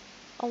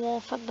a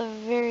wolf at the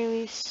very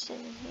least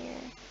in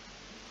here.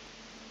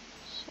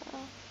 So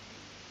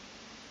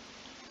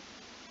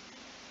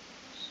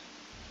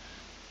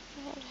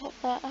I would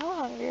hit that. How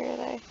hungry are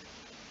they?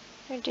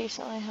 They're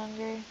decently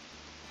hungry.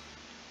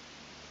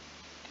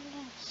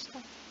 Goodness.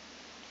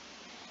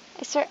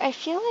 I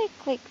feel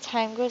like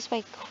time goes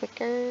by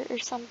quicker or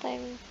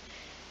something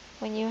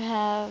when you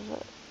have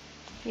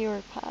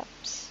fewer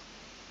pups.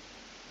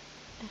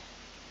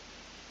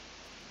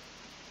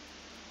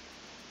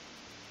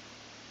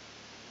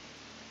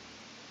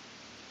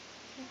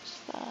 What's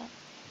that?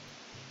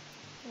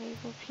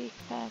 Legal peek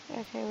back.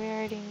 Okay, we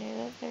already knew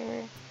that they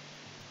were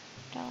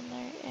down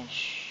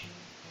there-ish.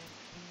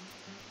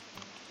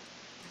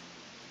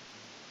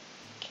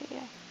 Okay,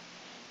 yeah.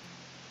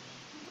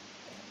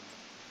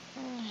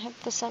 I'm gonna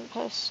hit the sun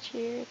post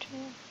here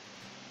too.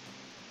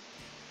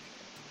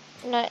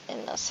 Not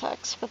in this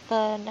hex, but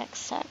the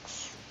next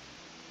hex.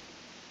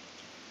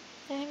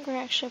 I think we're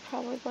actually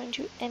probably going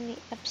to end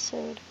the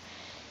episode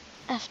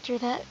after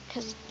that,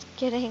 because it's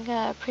getting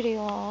pretty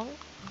long.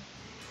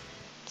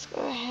 Let's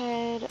go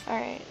ahead.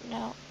 Alright,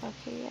 no.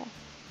 Okay, yeah.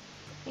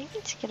 We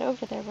need to get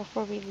over there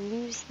before we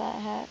lose that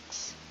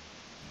hex.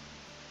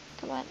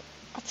 Come on,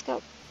 let's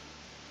go.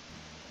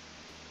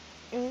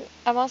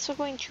 I'm also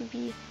going to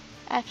be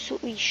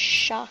absolutely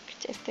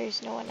shocked if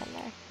there's no one in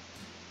there.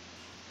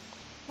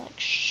 Like,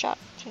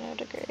 shocked to no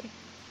degree.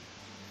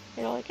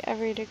 Or like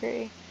every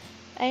degree.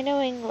 I know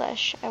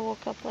English. I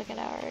woke up like an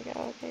hour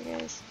ago, okay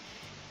guys?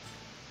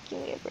 Give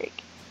me a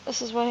break.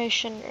 This is why I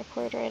shouldn't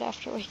record right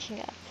after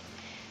waking up.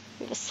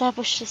 We've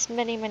established this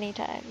many, many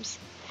times.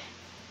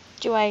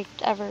 Do I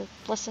ever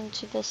listen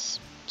to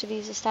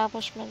these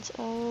establishments?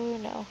 Oh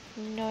no.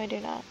 No, I do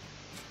not.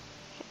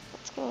 Okay,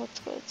 let's go, let's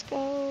go, let's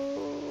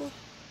go.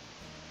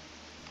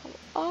 Come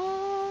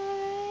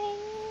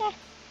on.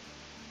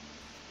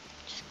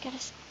 Just get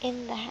us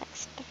in the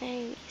hex at the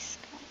very least.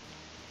 Come on.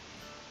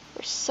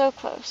 We're so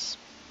close.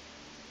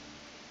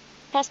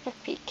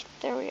 Prospect Peak.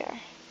 There we are.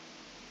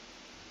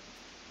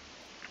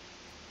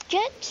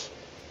 Get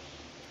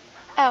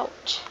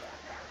out.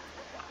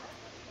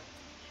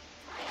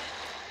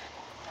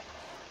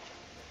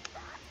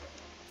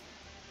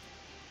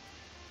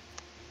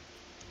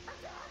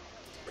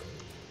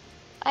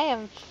 I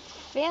am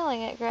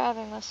failing at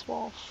grabbing this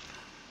wolf.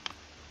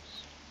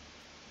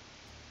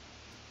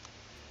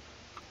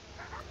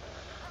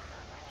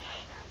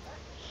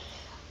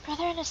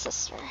 Brother and a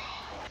sister.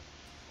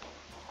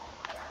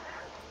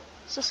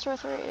 Sister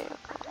with a radio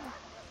call.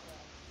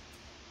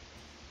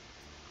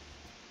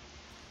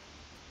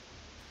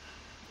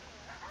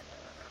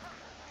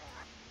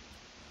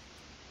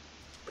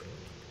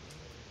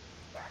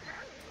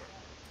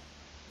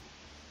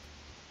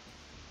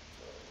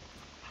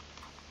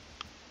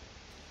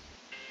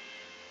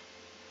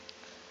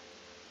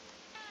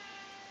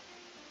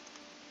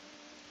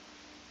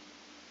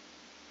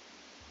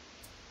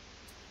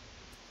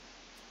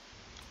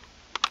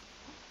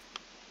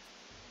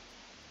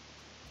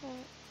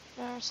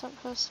 Our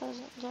sump post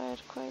hasn't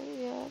died quite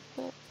yet,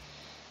 but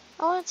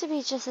I want it to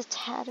be just a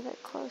tad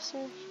bit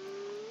closer.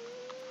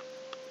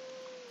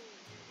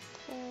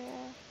 So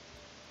yeah.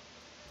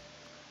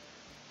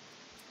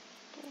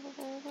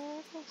 There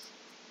it is.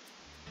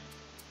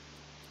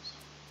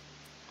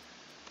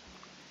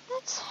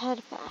 Let's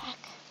head back.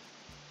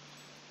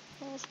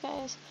 Yes,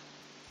 guys.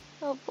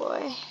 Oh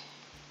boy.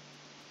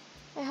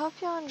 I hope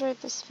you all enjoyed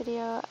this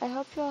video. I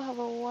hope you all have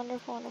a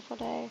wonderful, wonderful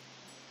day.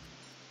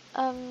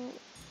 Let me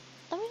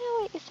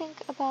know what you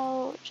think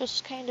about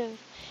just kind of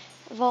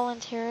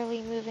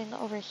voluntarily moving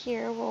over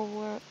here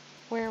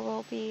where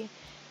we'll be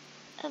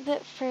a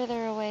bit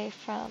further away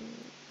from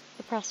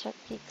the Prospect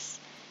Peaks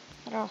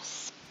that are all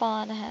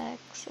spawn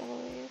hex, I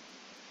believe.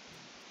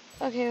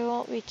 Okay, we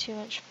won't be too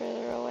much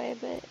further away,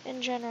 but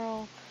in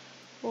general,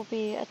 we'll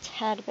be a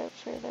tad bit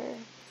further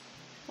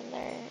from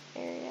their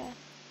area.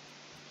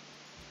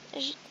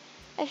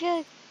 I feel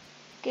like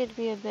it'd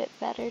be a bit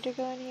better to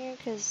go in here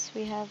because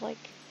we have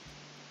like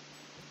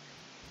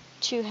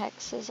 2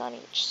 hexes on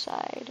each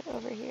side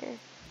over here,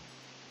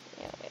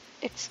 you know,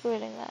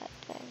 excluding that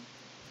thing.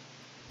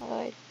 Although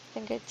I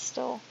think I'd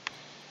still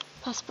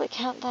possibly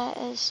count that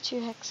as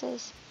 2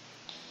 hexes.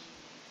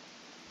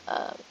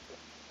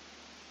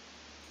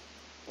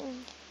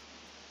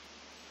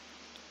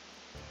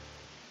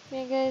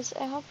 Yeah, guys,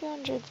 I hope you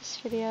enjoyed this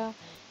video.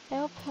 I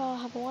hope you all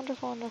have a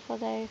wonderful, wonderful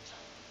day.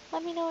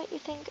 Let me know what you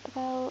think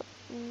about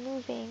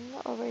moving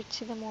over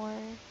to the more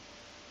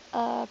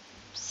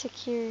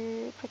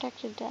secure,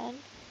 protected den.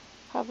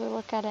 Probably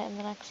look at it in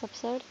the next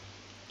episode.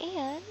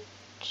 And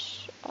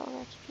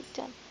Rocky Peak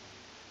Den.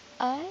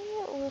 I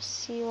will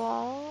see you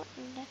all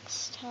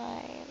next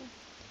time.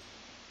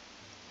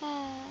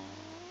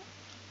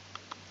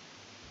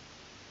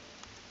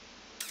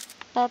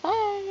 Bye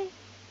bye.